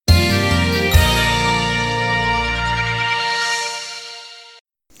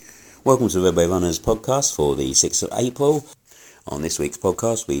Welcome to the Redway Runners podcast for the 6th of April. On this week's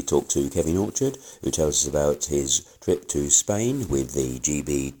podcast, we talk to Kevin Orchard, who tells us about his trip to Spain with the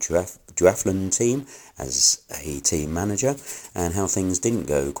GB Duathlon team as a team manager, and how things didn't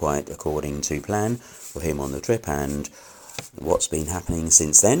go quite according to plan for him on the trip and what's been happening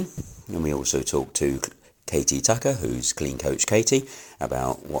since then. And we also talk to Katie Tucker, who's Clean Coach Katie,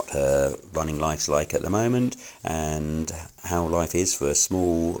 about what her running life's like at the moment and how life is for a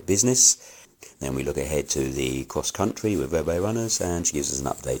small business. Then we look ahead to the cross country with Redway Runners, and she gives us an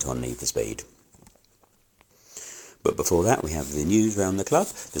update on Need for Speed. But before that, we have the news around the club.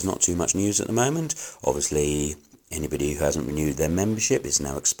 There's not too much news at the moment. Obviously, anybody who hasn't renewed their membership is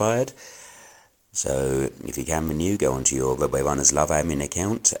now expired. So if you can renew, go onto your Redway Runners Love Admin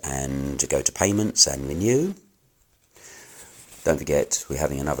account and go to payments and renew. Don't forget, we're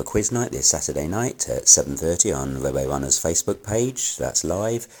having another quiz night this Saturday night at 7:30 on Redway Runners Facebook page. That's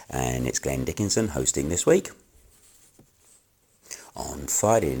live, and it's Glenn Dickinson hosting this week. On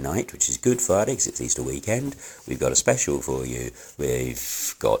Friday night, which is Good Friday because it's Easter weekend, we've got a special for you.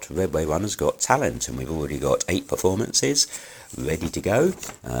 We've got Redway Runners Got Talent, and we've already got 8 performances ready to go.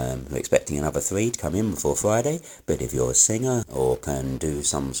 We're expecting another 3 to come in before Friday, but if you're a singer or can do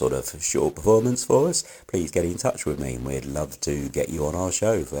some sort of short performance for us, please get in touch with me, and we'd love to get you on our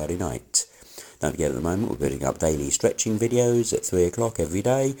show Friday night. Don't forget, at the moment we're putting up daily stretching videos at 3 o'clock every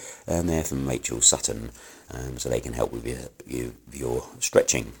day, and they're from Rachel Sutton, so they can help with your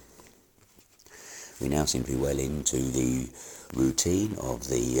stretching. We now seem to be well into the routine of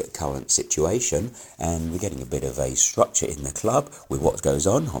the current situation, and we're getting a bit of a structure in the club with what goes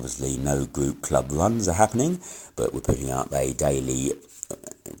on. Obviously no group club runs are happening, but we're putting up a daily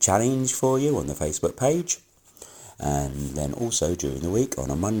challenge for you on the Facebook page. And then also during the week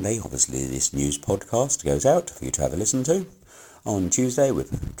on a Monday, obviously this news podcast goes out for you to have a listen to. On Tuesday, we're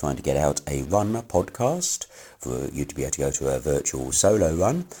trying to get out a run podcast for you to be able to go to a virtual solo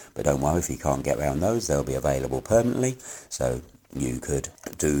run. But don't worry if you can't get around those, they'll be available permanently. So you could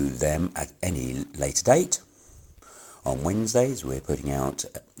do them at any later date. On Wednesdays, we're putting out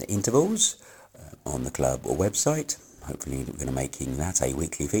the intervals on the club or website. Hopefully we're going to making that a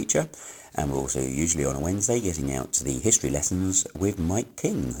weekly feature. And we're also usually on a Wednesday getting out the history lessons with Mike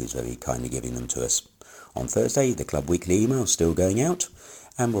King, who's very kindly giving them to us. On Thursday, the club weekly email is still going out,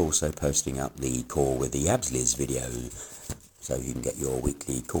 and we're also posting up the Core with the Absleys video, so you can get your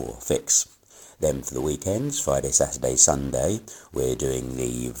weekly core fix. Then for the weekends, Friday, Saturday, Sunday, we're doing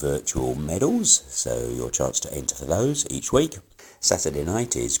the virtual medals, so your chance to enter for those each week. Saturday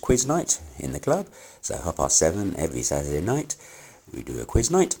night is quiz night in the club, so 7:30 every Saturday night, we do a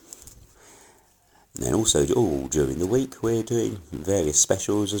quiz night. And then also all during the week we're doing various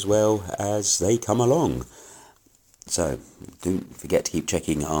specials as well as they come along. So don't forget to keep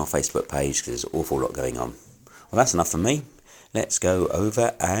checking our Facebook page because there's an awful lot going on. Well, that's enough from me. Let's go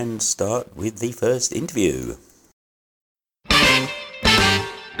over and start with the first interview.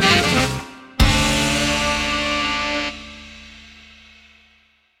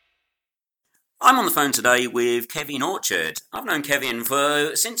 I'm on the phone today with Kevin Orchard. I've known Kevin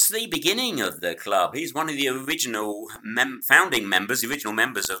since the beginning of the club. He's one of the original founding members, the original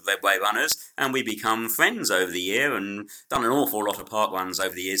members of Redway Runners, and we become friends over the year and done an awful lot of park runs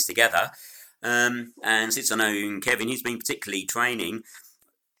over the years together. And since I know Kevin, he's been particularly training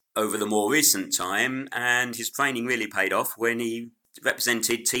over the more recent time, and his training really paid off when he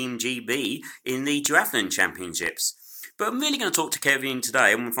represented Team GB in the Duathlon Championships. But I'm really going to talk to Kevin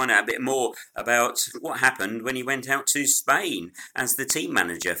today and we'll find out a bit more about what happened when he went out to Spain as the team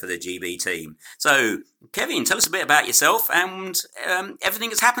manager for the GB team. So, Kevin, tell us a bit about yourself and everything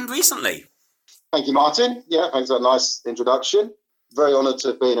that's happened recently. Thank you, Martin. Yeah, thanks for that nice introduction. Very honoured to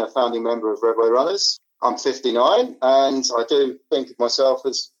have been a founding member of Redway Runners. I'm 59 and I do think of myself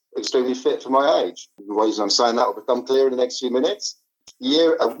as extremely fit for my age. The ways I'm saying that will become clear in the next few minutes.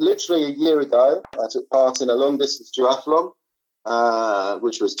 Literally a year ago, I took part in a long-distance duathlon,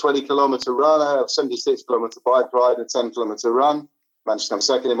 which was 20-kilometre run, a 76-kilometre bike ride, and a 10-kilometre run. Managed to come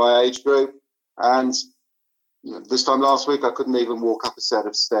second in my age group. And this time last week, I couldn't even walk up a set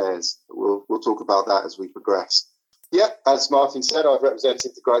of stairs. We'll talk about that as we progress. Yeah, as Martin said, I've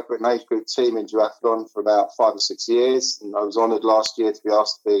represented the Great Britain age group team in duathlon for about 5 or 6 years, and I was honoured last year to be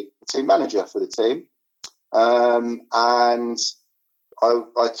asked to be the team manager for the team. And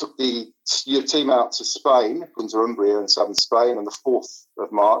I took the team out to Spain, Punta Umbria in southern Spain, on the 4th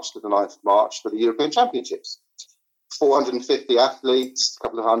of March to the 9th of March for the European Championships. 450 athletes, a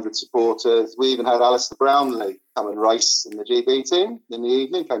couple of hundred supporters. We even had Alistair Brownlee come and race in the GB team in the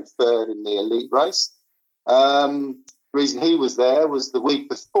evening, came third in the elite race. The reason he was there was the week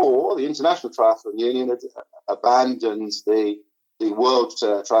before the International Triathlon Union had abandoned the World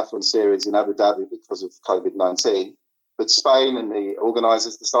Triathlon Series in Abu Dhabi because of COVID-19. But Spain and the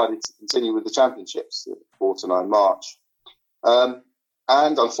organisers decided to continue with the championships, 4 to 9 March. And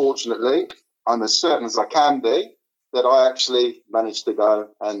unfortunately, I'm as certain as I can be that I actually managed to go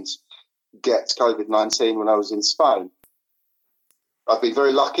and get COVID-19 when I was in Spain. I've been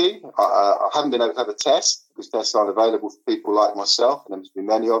very lucky. I haven't been able to have a test because tests aren't available for people like myself, and there must be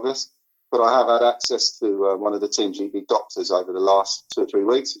many of us. But I have had access to one of the Team GB doctors over the last 2 or 3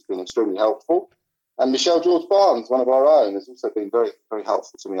 weeks. It's been extremely helpful. And Michelle George Barnes, one of our own, has also been very, very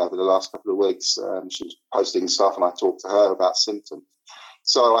helpful to me over the last couple of weeks. She was posting stuff and I talked to her about symptoms.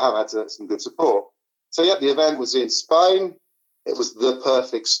 So I have had some good support. So, yeah, the event was in Spain. It was the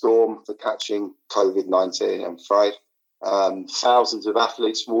perfect storm for catching COVID-19, I'm afraid. Thousands of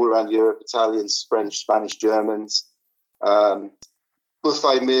athletes from all around Europe, Italians, French, Spanish, Germans,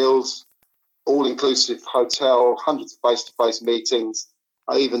 buffet meals, all-inclusive hotel, hundreds of face-to-face meetings.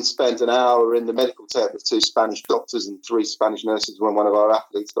 I even spent an hour in the medical tent with 2 Spanish doctors and 3 Spanish nurses when one of our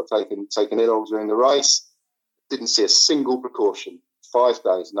athletes got taken ill during the race. Didn't see a single precaution. 5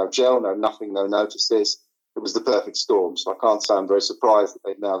 days, no gel, no nothing, no notices. It was the perfect storm, so I can't say I'm very surprised that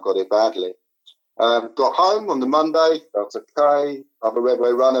they've now got it badly. Got home on the Monday, felt okay. Other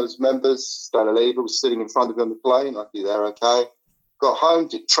Redway Runners members, Stella Lever was sitting in front of me on the plane. Luckily they're okay. Got home,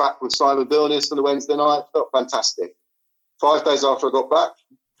 did track with Simon Bilnis on the Wednesday night. Felt fantastic. 5 days after I got back,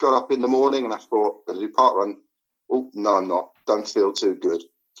 got up in the morning and I thought, going to do park run. Oh, no, I'm not. Don't feel too good.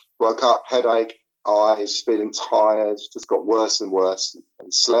 Woke up, headache, eyes, feeling tired, just got worse and worse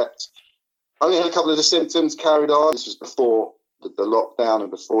and slept. Only had a couple of the symptoms, carried on. This was before the lockdown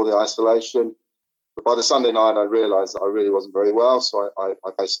and before the isolation. But by the Sunday night, I realised that I really wasn't very well, so I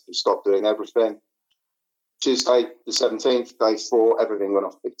basically stopped doing everything. Tuesday, the 17th, day 4, everything went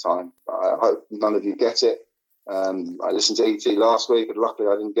off big time. I hope none of you get it. I listened to ET last week, but luckily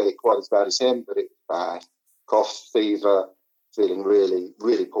I didn't get it quite as bad as him, but it was bad. Cough, fever, feeling really,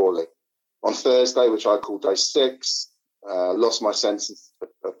 really poorly. On Thursday, which I call day 6, lost my sense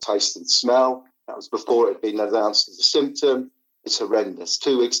of taste and smell. That was before it had been announced as a symptom. It's horrendous.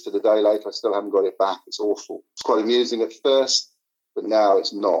 2 weeks to the day later, I still haven't got it back. It's awful. It's quite amusing at first, but now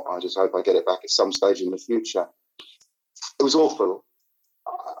it's not. I just hope I get it back at some stage in the future. It was awful.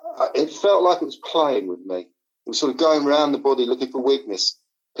 It felt like it was playing with me. It was sort of going around the body looking for weakness,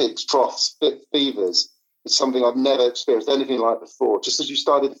 picks, troughs, fevers. It's something I've never experienced anything like before. Just as you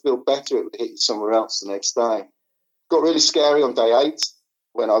started to feel better, it would hit you somewhere else the next day. Got really scary on day 8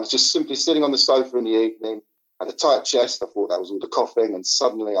 when I was just simply sitting on the sofa in the evening, had a tight chest. I thought that was all the coughing, and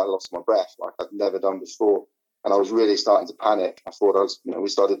suddenly I lost my breath like I'd never done before. And I was really starting to panic. I thought we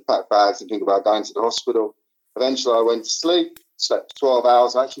started to pack bags and think about going to the hospital. Eventually I went to sleep, slept 12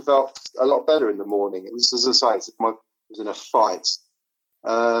 hours. I actually felt a lot better in the morning. It was, as I say, I was in a fight.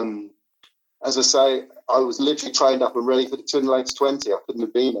 As I say, I was literally trained up and ready for the Twin Lakes 20. I couldn't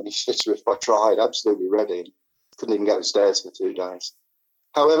have been any fitter if I tried, absolutely ready. Couldn't even get upstairs for 2 days.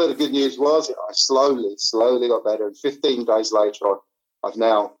 However, the good news was I slowly got better. And 15 days later, I've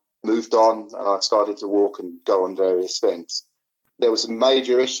now moved on and I've started to walk and go on various things. There were some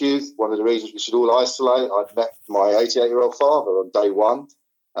major issues. One of the reasons we should all isolate, I'd met my 88-year-old father on day 1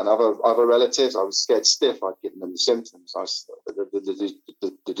 and other relatives. I was scared stiff. I'd given them the symptoms,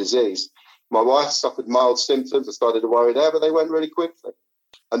 the disease. My wife suffered mild symptoms. I started to worry there, but they went really quickly.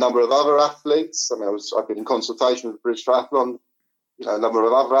 A number of other athletes, I've been in consultation with the British Triathlon. A number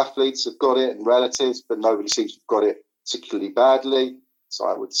of other athletes have got it and relatives, but nobody seems to have got it particularly badly. So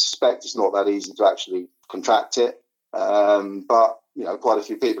I would suspect it's not that easy to actually contract it. But quite a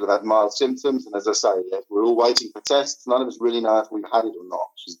few people have had mild symptoms. And as I say, we're all waiting for tests. None of us really know if we've had it or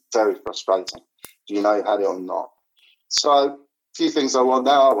not, which is very frustrating. Do you know you've had it or not? So a few things I want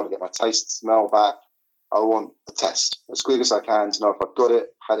now. I want to get my taste and smell back. I want a test as quick as I can to know if I've got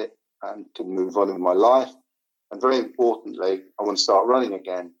it, had it, and can move on with my life. And very importantly, I want to start running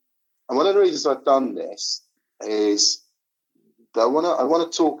again. And one of the reasons I've done this is that I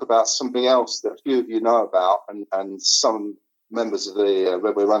want to talk about something else that a few of you know about and some members of the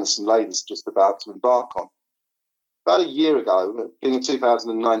Redway Runners and Ladies just about to embark on. About a year ago, in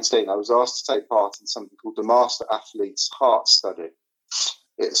 2019, I was asked to take part in something called the Master Athlete's Heart Study.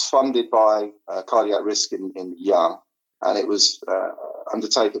 It's funded by Cardiac Risk in Young, and it was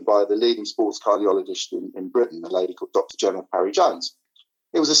undertaken by the leading sports cardiologist in Britain, a lady called Dr. Gemma Parry-Jones.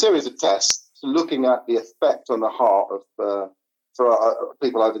 It was a series of tests looking at the effect on the heart of for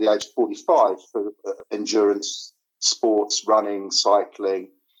people over the age of 45 for endurance sports, running, cycling,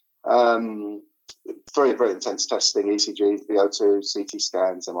 very, very intense testing, ECGs, VO2, CT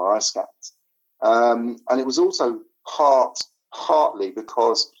scans, MRI scans. And it was also partly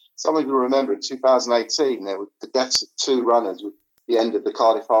because some of you remember in 2018, there were the deaths of two runners with the end of the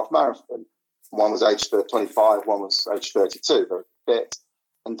Cardiff Half Marathon. One was aged 25, one was aged 32, very fit.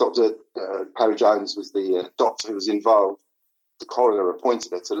 And Dr. Perry Jones was the doctor who was involved. The coroner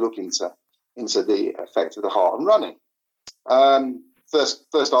appointed her to look into the effect of the heart on running.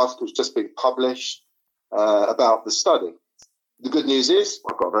 First article's just been published about the study. The good news is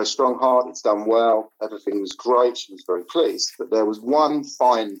I've got a very strong heart. It's done well. Everything was great. She was very pleased. But there was one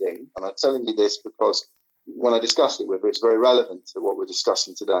finding, and I'm telling you this because when I discussed it with her, it's very relevant to what we're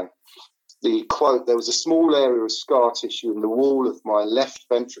discussing today. The quote, there was a small area of scar tissue in the wall of my left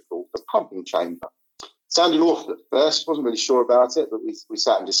ventricle, the pumping chamber. Sounded awful at first. Wasn't really sure about it, but we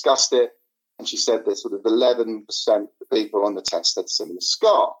sat and discussed it. And she said that sort of 11% of the people on the test had similar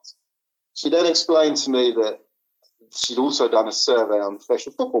scars. She then explained to me that she'd also done a survey on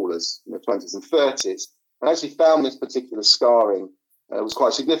professional footballers in the 20s and 30s and actually found this particular scarring was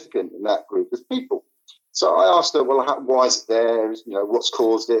quite significant in that group of people. So I asked her, well, why is it there? What's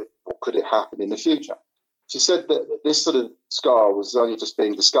caused it? What could it happen in the future? She said that this sort of scar was only just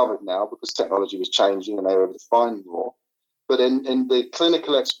being discovered now because technology was changing and they were able to find more. But in the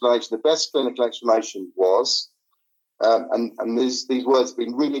clinical explanation, the best clinical explanation was, and these words have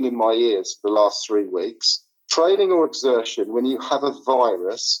been ringing in my ears for the last 3 weeks, training or exertion when you have a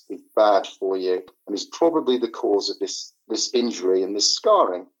virus is bad for you and is probably the cause of this injury and this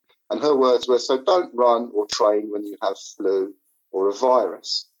scarring. And her words were, so don't run or train when you have flu or a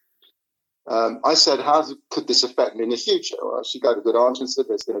virus. I said, how could this affect me in the future? Well, she gave a good answer and said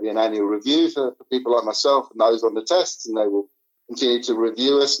there's going to be an annual review for people like myself and those on the tests, and they will continue to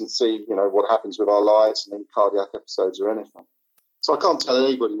review us and see, what happens with our lives and any cardiac episodes or anything. So I can't tell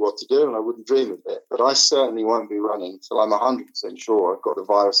anybody what to do, and I wouldn't dream of it, but I certainly won't be running until I'm 100% sure I've got the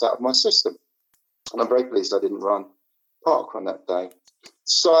virus out of my system. And I'm very pleased I didn't run parkrun that day.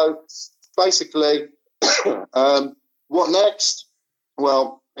 So basically, what next?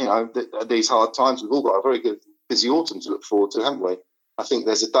 Well, at these hard times, we've all got a very good busy autumn to look forward to, haven't we? I think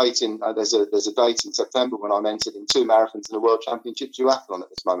there's a date in September when I'm entered in 2 marathons in the World Championship duathlon at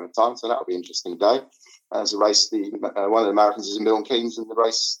this moment in time, so that'll be an interesting day. There's a race, one of the marathons is in Milton Keynes and the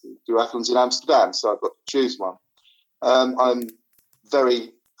race, the duathlon's in Amsterdam, so I've got to choose one. I'm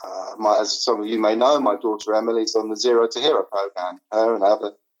very, as some of you may know, my daughter Emily's on the Zero to Hero program. Her and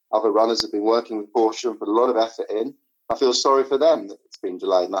other runners have been working with Porsche and put a lot of effort in. I feel sorry for them that it's been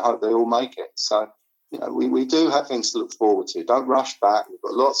delayed, and I hope they all make it. So, we do have things to look forward to. Don't rush back. We've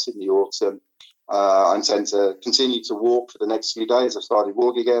got lots in the autumn. I intend to continue to walk for the next few days. I've started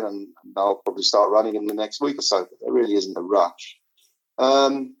walking again, and I'll probably start running in the next week or so, but there really isn't a rush.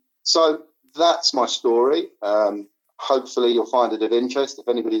 So that's my story. Hopefully you'll find it of interest. If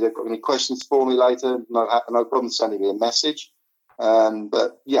anybody's got any questions for me later, no problem sending me a message.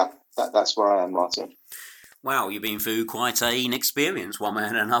 But yeah, that's where I am, Martin. Wow, you've been through quite an experience, one way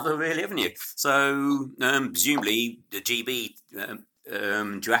and another, really, haven't you? So, presumably, the GB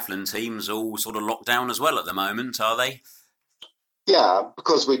duathlon teams are all sort of locked down as well at the moment, are they? Yeah,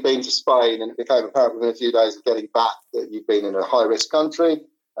 because we've been to Spain and it became apparent within a few days of getting back that you've been in a high-risk country.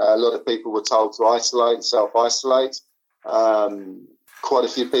 A lot of people were told to isolate and self-isolate. Quite a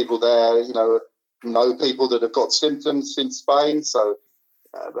few people there, know people that have got symptoms in Spain, so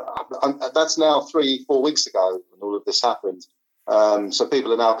that's now 3-4 weeks ago when all of this happened. So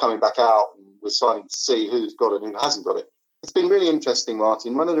people are now coming back out and we're starting to see who's got it and who hasn't got it. It's been really interesting,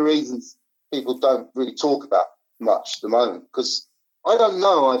 Martin. One of the reasons people don't really talk about much at the moment, because I don't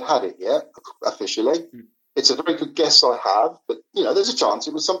know I've had it yet officially. It's a very good guess I have, but, there's a chance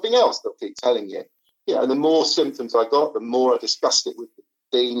it was something else they'll keep telling you. The more symptoms I got, the more I discussed it with the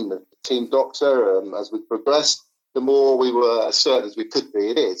dean, the team doctor, as we progressed, the more we were as certain as we could be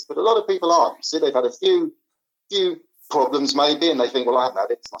it is. But a lot of people aren't. You see, they've had a few problems maybe, and they think, well, I haven't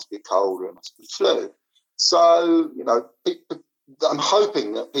had it. It must be a cold or it must be flu. So, I'm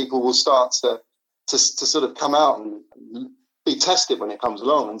hoping that people will start to sort of come out and be tested when it comes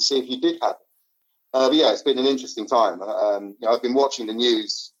along and see if you did have it. But yeah, it's been an interesting time. I've been watching the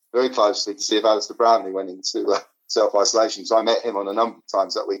news very closely to see if Alistair Brownlee went into self-isolation. So I met him on a number of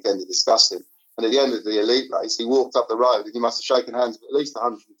times that weekend to discuss him. And at the end of the elite race, he walked up the road and he must have shaken hands with at least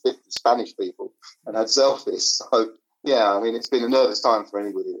 150 Spanish people and had selfies. So, yeah, it's been a nervous time for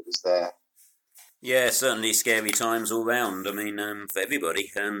anybody that was there. Yeah, certainly scary times all round. For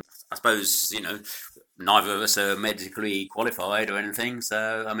everybody. I suppose, neither of us are medically qualified or anything,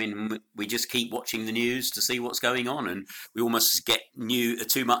 so I mean, we just keep watching the news to see what's going on, and we almost get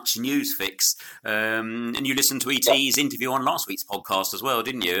too much news fix. And you listened to ET's interview on last week's podcast as well,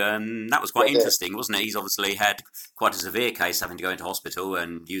 didn't you? And that was quite interesting, wasn't it? He's obviously had quite a severe case, having to go into hospital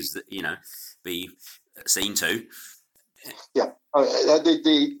and be seen to. Yeah,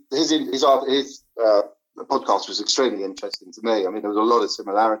 his podcast was extremely interesting to me. I mean, there was a lot of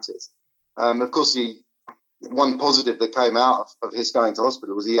similarities. Of course, one positive that came out of his going to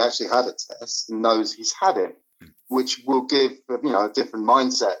hospital was he actually had a test and knows he's had it, which will give a different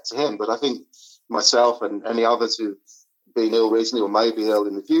mindset to him. But I think myself and any others who've been ill recently or may be ill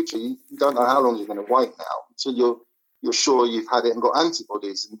in the future, you don't know how long you're going to wait now until you're sure you've had it and got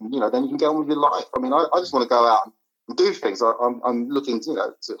antibodies, and then you can get on with your life. I mean, I just want to go out and do things. I'm looking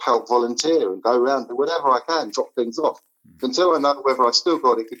to help volunteer and go around, do whatever I can, drop things off. Until I know whether I've still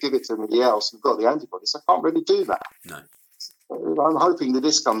got it, could give it to somebody else who's got the antibodies, I can't really do that. No. I'm hoping that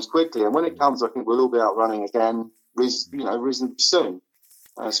this comes quickly, and when it comes, I think we'll all be out running again, reasonably soon.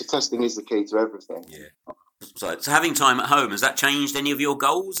 So testing is the key to everything. Yeah. So having time at home, has that changed any of your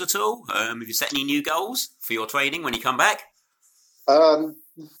goals at all? Have you set any new goals for your training when you come back?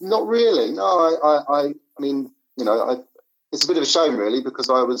 Not really. No, I mean, it's a bit of a shame, really, because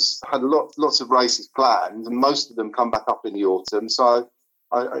I had lots of races planned, and most of them come back up in the autumn. So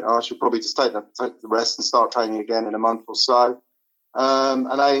I should probably just take the rest and start training again in a month or so,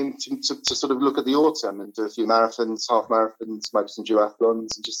 and aim to sort of look at the autumn and do a few marathons, half marathons, maybe some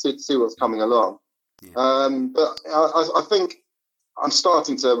duathlons, and just see what's coming along. Yeah. But I think I'm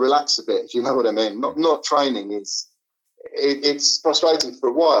starting to relax a bit, if you know what I mean. Not training it's frustrating for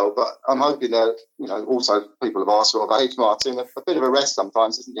a while, but I'm hoping that, also people of our sort of age, Martin, a bit of a rest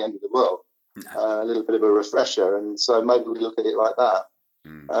sometimes isn't the end of the world. No. A little bit of a refresher, and so maybe we look at it like that.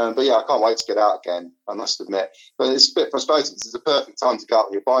 But yeah, I can't wait to get out again, I must admit. But it's a bit frustrating because it's a perfect time to go out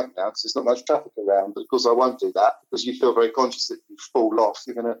on your bike now because there's not much traffic around. But of course I won't do that because you feel very conscious that if you fall off,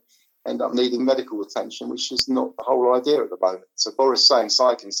 you're going to end up needing medical attention, which is not the whole idea at the moment. So Boris saying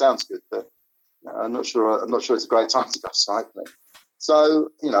cycling sounds good, but I'm not sure it's a great time to go cycling. So,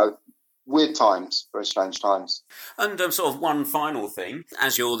 weird times, very strange times. And sort of one final thing,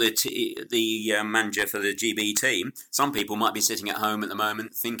 as you're the manager for the GB team, some people might be sitting at home at the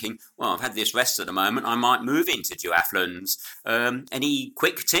moment thinking, well, I've had this rest at the moment, I might move into duathlons. Any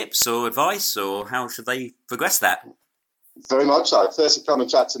quick tips or advice, or how should they progress that? Very much so. First, come and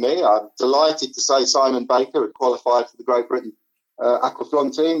chat to me. I'm delighted to say Simon Baker had qualified for the Great Britain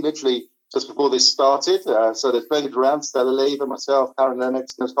aquathlon team, literally just before this started. So there's plenty around. Stella Lever, myself, Karen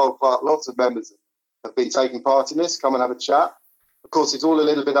Lennox, Nicole Clark, lots of members have been taking part in this. Come and have a chat. Of course, it's all a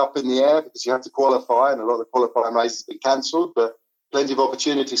little bit up in the air because you have to qualify, and a lot of the qualifying races have been cancelled, but plenty of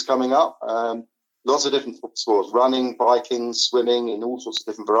opportunities coming up. Lots of different sports, running, biking, swimming, in all sorts of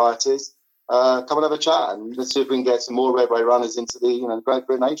different varieties. Come and have a chat, and let's see if we can get some more Redway runners into the Great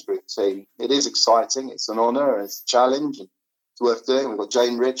Britain age group team. It is exciting. It's an honour. It's a challenge. And it's worth doing. We've got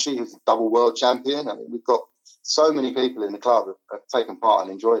Jane Ritchie, who's a double world champion. I mean, we've got so many people in the club who have taken part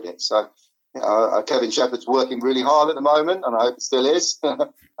and enjoyed it. So Kevin Shepherd's working really hard at the moment, and I hope it still is. I've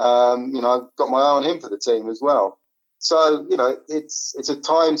got my eye on him for the team as well. So, it's a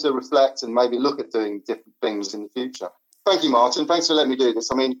time to reflect and maybe look at doing different things in the future. Thank you, Martin. Thanks for letting me do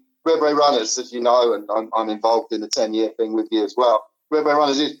this. I mean, Redway Runners, as you know, and I'm involved in the 10-year thing with you as well. Redway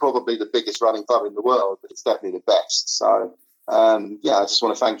Runners is probably the biggest running club in the world, but it's definitely the best. So, I just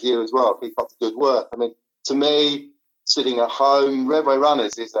want to thank you as well. Keep up the good work. I mean, to me, sitting at home, Redway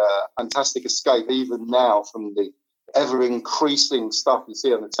Runners is a fantastic escape even now from the ever-increasing stuff you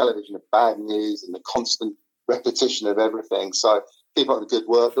see on the television of bad news and the constant repetition of everything. So keep up the good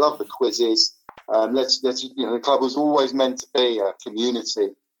work. Love the quizzes. The club was always meant to be a community,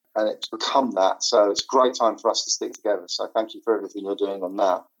 and it's become that. So it's a great time for us to stick together. So thank you for everything you're doing on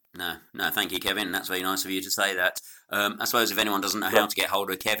that. No, thank you, Kevin. That's very nice of you to say that. I suppose if anyone doesn't know how to get hold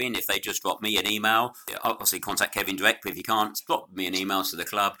of Kevin, if they just drop me an email, obviously contact Kevin direct, but if you can't, drop me an email to the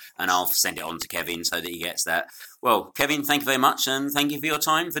club and I'll send it on to Kevin so that he gets that. Well, Kevin, thank you very much, and thank you for your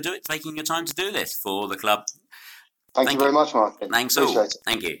time, taking your time to do this for the club. Thank you very much, Martin. Thanks all. Appreciate it.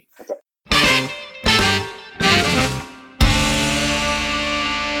 Thank you. Okay.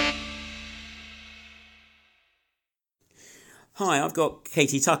 Hi, I've got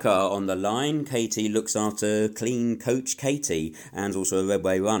Katie Tucker on the line. Katie looks after Clean Coach Katie and also a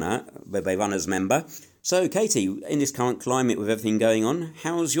Redway Runners member. So, Katie, in this current climate with everything going on,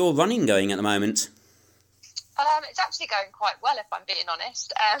 how's your running going at the moment? It's actually going quite well, if I'm being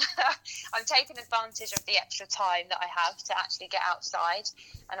honest. I'm taking advantage of the extra time that I have to actually get outside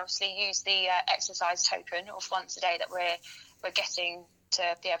and obviously use the exercise token of once a day that we're getting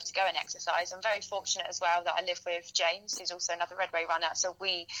to be able to go and exercise. I'm very fortunate as well that I live with James, who's also another Redway runner. So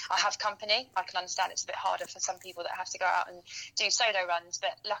I have company. I can understand it's a bit harder for some people that have to go out and do solo runs,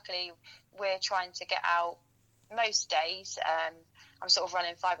 but luckily we're trying to get out most days. I'm sort of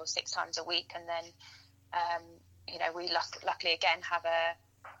running 5 or 6 times a week, and then we luckily again have a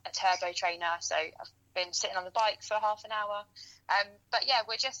turbo trainer, so I've been sitting on the bike for half an hour. But yeah,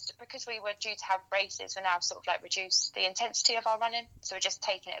 we're just, because we were due to have races, we're now sort of like reduced the intensity of our running, so we're just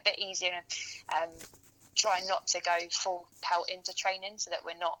taking it a bit easier and trying not to go full pelt into training so that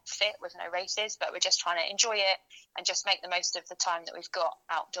we're not fit with no races, but we're just trying to enjoy it and just make the most of the time that we've got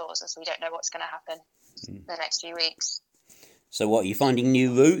outdoors, as we don't know what's going to happen in the next few weeks. So what, are you finding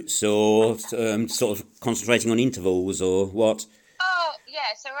new routes, or sort of concentrating on intervals, or what? Oh,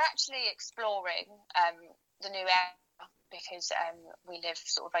 yeah, so we're actually exploring the new area because we live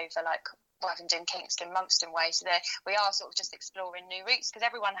sort of over like Wavendon, Kingston, Monkston way, so we are sort of just exploring new routes because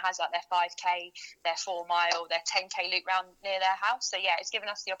everyone has like their 5k, their 4 mile, their 10k loop round near their house. So yeah, it's given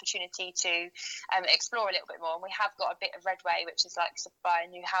us the opportunity to explore a little bit more, and we have got a bit of Redway, which is like by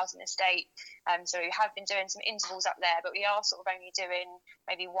a new housing estate. So we have been doing some intervals up there, but we are sort of only doing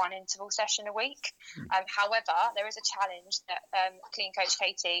maybe 1 interval session a week. However, there is a challenge that Clean Coach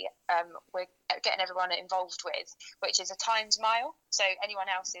Katie, we're getting everyone involved with, which is a timed mile. So anyone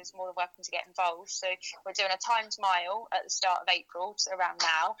else is more than welcome to get involved. So we're doing a timed mile at the start of April, so around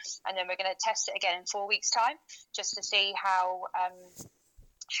now, and then we're going to test it again in 4 weeks' time, just to see how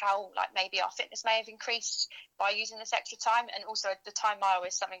like maybe our fitness may have increased by using this extra time. And also the time mile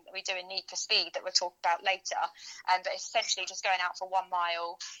is something that we do in Need for Speed that we'll talk about later, but it's essentially just going out for 1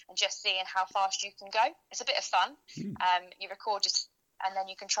 mile and just seeing how fast you can go. It's a bit of fun. You record just, and then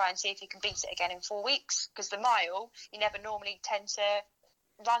you can try and see if you can beat it again in 4 weeks, because the mile you never normally tend to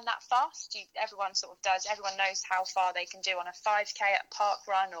run that fast. Everyone sort of does. Everyone knows how far they can do on a 5k at a park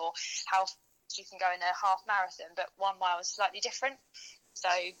run, or how fast you can go in a half marathon, but 1 mile is slightly different. So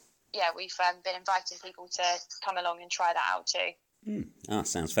yeah, we've been inviting people to come along and try that out too.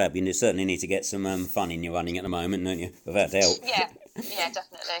 Sounds fab. You certainly need to get some fun in your running at the moment, don't you? Without doubt. Yeah,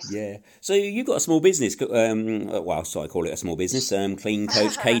 definitely. Yeah. So you've got a small business. So I call it a small business. Clean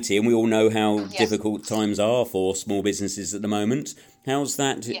Coach Katie, and we all know how difficult times are for small businesses at the moment. How's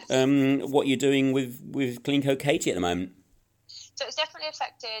that? Yes. What you're doing with Clean Coach Katie at the moment? So it's definitely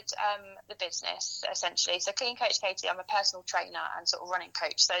affected the business, essentially. So Clean Coach Katie, I'm a personal trainer and sort of running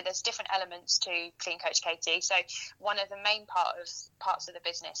coach. So there's different elements to Clean Coach Katie. So one of the main parts of the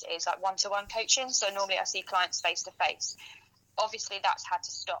business is like one-to-one coaching. So normally I see clients face-to-face. Obviously, that's had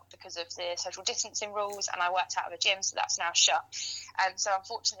to stop because of the social distancing rules, and I worked out of a gym, so that's now shut. So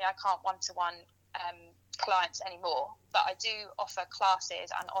unfortunately, I can't one-to-one clients anymore, but I do offer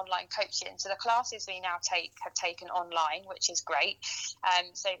classes and online coaching. So the classes we now have taken online, which is great.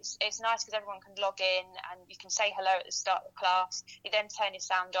 So it's nice because everyone can log in and you can say hello at the start of the class. You then turn your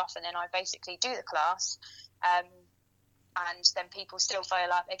sound off, and then I basically do the class. And then people still feel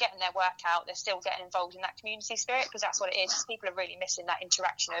like they're getting their workout, they're still getting involved in that community spirit, because that's what it is. People are really missing that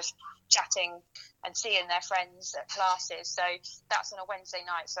interaction of chatting and seeing their friends at classes. So that's on a Wednesday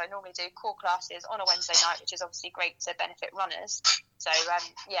night. So I normally do core classes on a Wednesday night, which is obviously great to benefit runners. So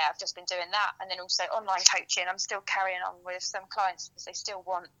I've just been doing that. And then also online coaching, I'm still carrying on with some clients because they still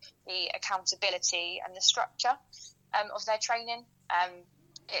want the accountability and the structure of their training.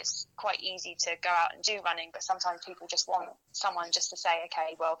 It's quite easy to go out and do running, but sometimes people just want someone just to say,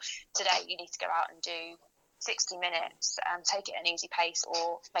 okay, well, today you need to go out and do 60 minutes and take it at an easy pace,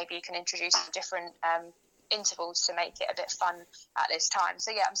 or maybe you can introduce different intervals to make it a bit fun at this time.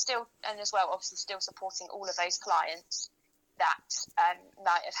 So yeah, I'm still, and as well, obviously still supporting all of those clients that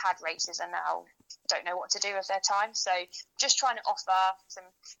might have had races and now don't know what to do with their time. So just trying to offer some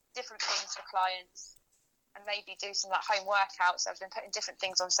different things for clients, and maybe do some like home workouts. I've been putting different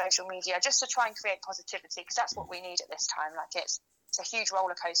things on social media just to try and create positivity, because that's what we need at this time. Like it's a huge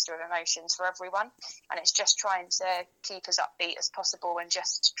roller coaster of emotions for everyone, and it's just trying to keep as upbeat as possible and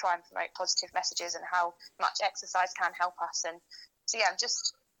just try and promote positive messages and how much exercise can help us. And so yeah, I'm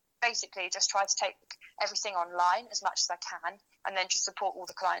just basically just try to take everything online as much as I can, and then just support all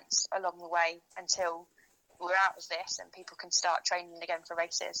the clients along the way until we're out of this and people can start training again for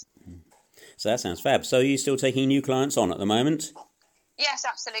races. So that sounds fab. So are you still taking new clients on at the moment? Yes,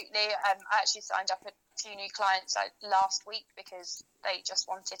 absolutely. I actually signed up a few new clients last week because they just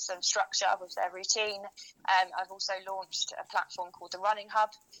wanted some structure with their routine. I've also launched a platform called the Running Hub,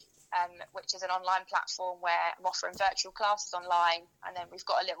 which is an online platform where I'm offering virtual classes online, and then we've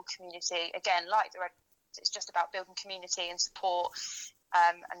got a little community, again, like the Red. It's just about building community and support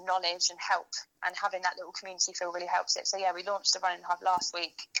and knowledge and help, and having that little community feel really helps it. So yeah, we launched the Running Hub last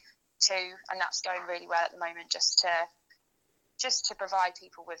week too, and that's going really well at the moment, just to provide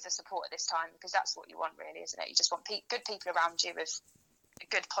people with the support at this time, because that's what you want really, isn't it? You just want good people around you with a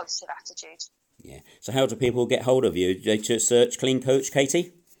good positive attitude. Yeah. So how do people get hold of you? Do they just search Clean Coach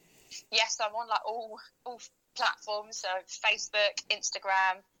Katie? Yes, I'm on like all platforms, so Facebook,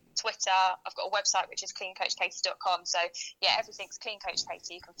 Instagram, Twitter. I've got a website which is cleancoachkatie.com. So yeah, everything's Clean Coach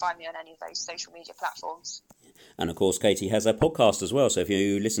Katie. You can find me on any of those social media platforms. And of course, Katie has a podcast as well. So if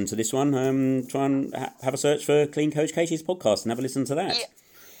you listen to this one, try and have a search for Clean Coach Katie's podcast and have a listen to that.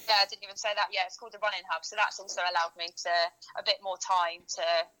 Yeah, I didn't even say that. Yeah, it's called the Running Hub. So that's also allowed me a bit more time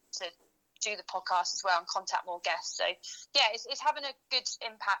to do the podcast as well and contact more guests. So yeah, it's having a good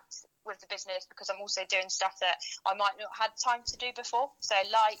impact with the business, because I'm also doing stuff that I might not have had time to do before. So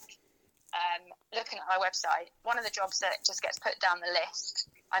like looking at my website, one of the jobs that just gets put down the list,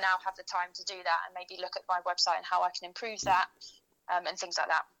 I now have the time to do that and maybe look at my website and how I can improve that and things like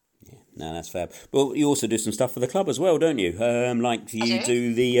that. Yeah, no, that's fab. Well, you also do some stuff for the club as well, don't you? Like you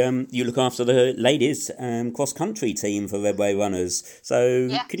do the you look after the ladies cross country team for Redway Runners. So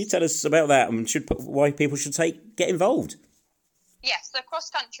yes. Could you tell us about that and why people should get involved? Yes, so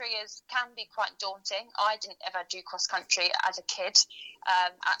cross country can be quite daunting. I didn't ever do cross country as a kid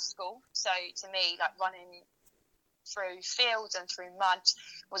at school. So to me, like running through fields and through mud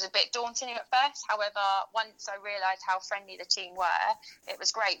was a bit daunting at first. However, once I realised how friendly the team were, it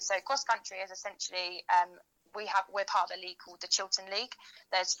was great. So cross country is essentially we're part of a league called the Chiltern League.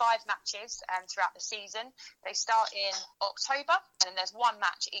 There's 5 matches throughout the season. They start in October, and then there's one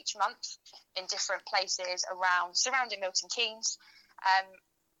match each month in different places surrounding Milton Keynes.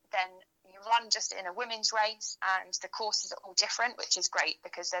 Then you run just in a women's race, and the courses are all different, which is great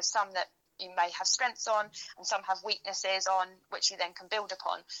because there's some that you may have strengths on and some have weaknesses on, which you then can build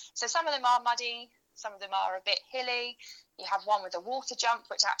upon. So some of them are muddy, some of them are a bit hilly. You have one with a water jump,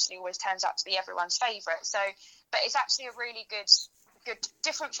 which actually always turns out to be everyone's favourite. So, but it's actually a really good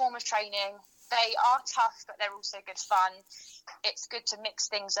different form of training. They are tough, but they're also good fun. It's good to mix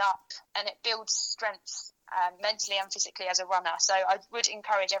things up, and it builds strength mentally and physically as a runner. So I would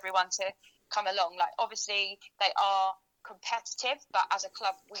encourage everyone to come along. Like, obviously they are competitive, but as a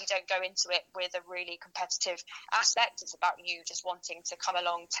club we don't go into it with a really competitive aspect. It's about you just wanting to come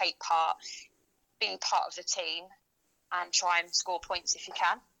along, take part, be part of the team, and try and score points if you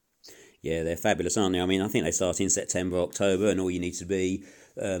can. Yeah, they're fabulous, aren't they? I mean, I think they start in September, October, and all you need to be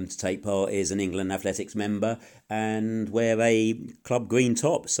to take part is an England Athletics member and wear a club green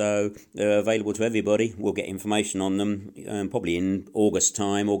top. So they're available to everybody. We'll get information on them probably in August,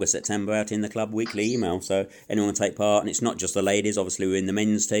 September, out in the club weekly email. So anyone can take part, and it's not just the ladies. Obviously, we're in the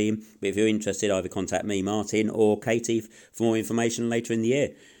men's team. But if you're interested, either contact me, Martin, or Katie for more information later in the year.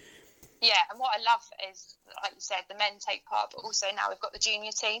 Yeah, and what I love is, like you said, the men take part, but also now we've got the junior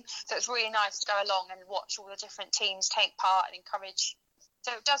team. So it's really nice to go along and watch all the different teams take part and encourage.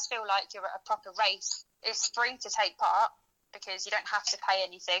 So it does feel like you're at a proper race. It's free to take part because you don't have to pay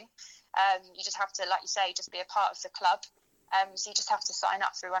anything. You just have to, like you say, just be a part of the club. So you just have to sign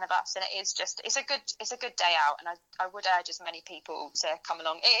up through one of us, and it's a good day out. And I would urge as many people to come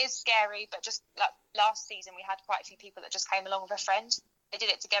along. It is scary, but just like last season, we had quite a few people that just came along with a friend. They did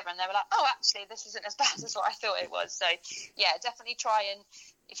it together and they were like, oh, actually, this isn't as bad as what I thought it was. So, yeah, definitely try, and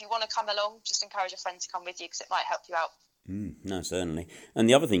if you want to come along, just encourage a friend to come with you because it might help you out. No, certainly. And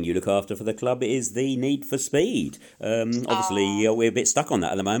the other thing you look after for the club is the Need for Speed. Obviously, we're a bit stuck on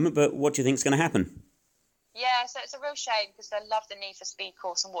that at the moment, but what do you think is going to happen? Yeah, so it's a real shame because I love the Need for Speed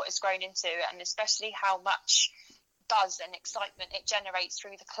course and what it's grown into, and especially how much buzz and excitement it generates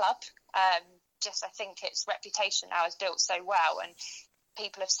through the club. I think its reputation now is built so well, and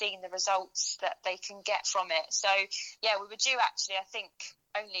people have seen the results that they can get from it. So, yeah, we were due actually, I think,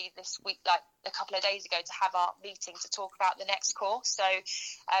 only this week, like a couple of days ago, to have our meeting to talk about the next course. So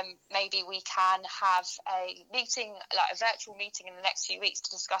maybe we can have a meeting, like a virtual meeting in the next few weeks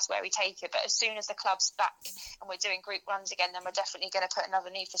to discuss where we take it. But as soon as the club's back and we're doing group runs again, then we're definitely going to put another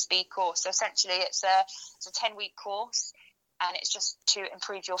Need for Speed course. So essentially it's a 10-week course, and it's just to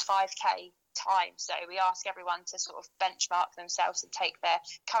improve your 5K time. So we ask everyone to sort of benchmark themselves and take their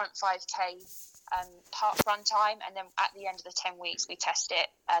current 5K park run time, and then at the end of the 10 weeks we test it,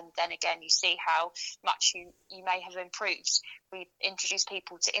 and then again you see how much you may have improved. We introduce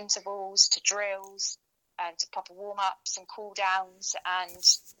people to intervals, to drills, and to proper warm-ups and cool-downs, and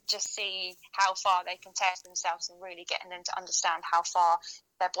just see how far they can test themselves and really getting them to understand how far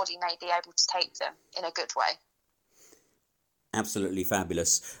their body may be able to take them in a good way. Absolutely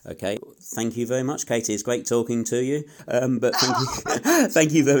fabulous. Okay, thank you very much, Katie. It's great talking to you. But thank you,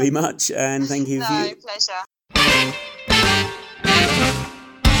 thank you very much, and thank you. No, pleasure.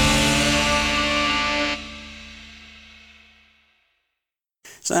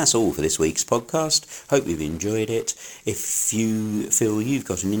 So that's all for this week's podcast. Hope you've enjoyed it. If you feel you've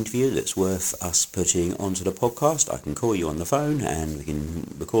got an interview that's worth us putting onto the podcast, I can call you on the phone and we can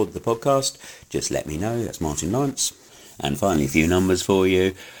record the podcast. Just let me know. That's Martin Lawrence. And finally, a few numbers for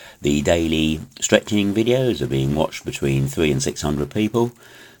you. The daily stretching videos are being watched between 300 and 600 people.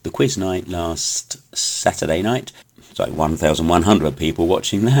 The quiz night last Saturday night, 1,100 people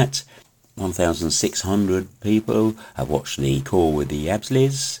watching that. 1,600 people have watched the call with the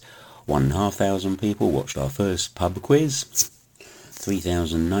Absleys. 1,500 people watched our first pub quiz.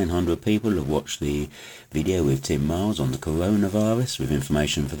 3,900 people have watched the video with Tim Miles on the coronavirus with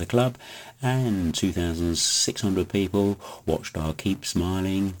information for the club, and 2,600 people watched our Keep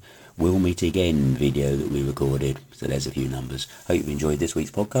Smiling, We'll Meet Again video that we recorded. So there's a few numbers. Hope you enjoyed this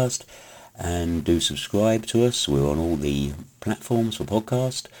week's podcast, and do subscribe to us. We're on all the platforms for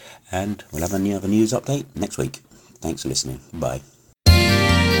podcast, and we'll have any other news update next week. Thanks for listening. Bye.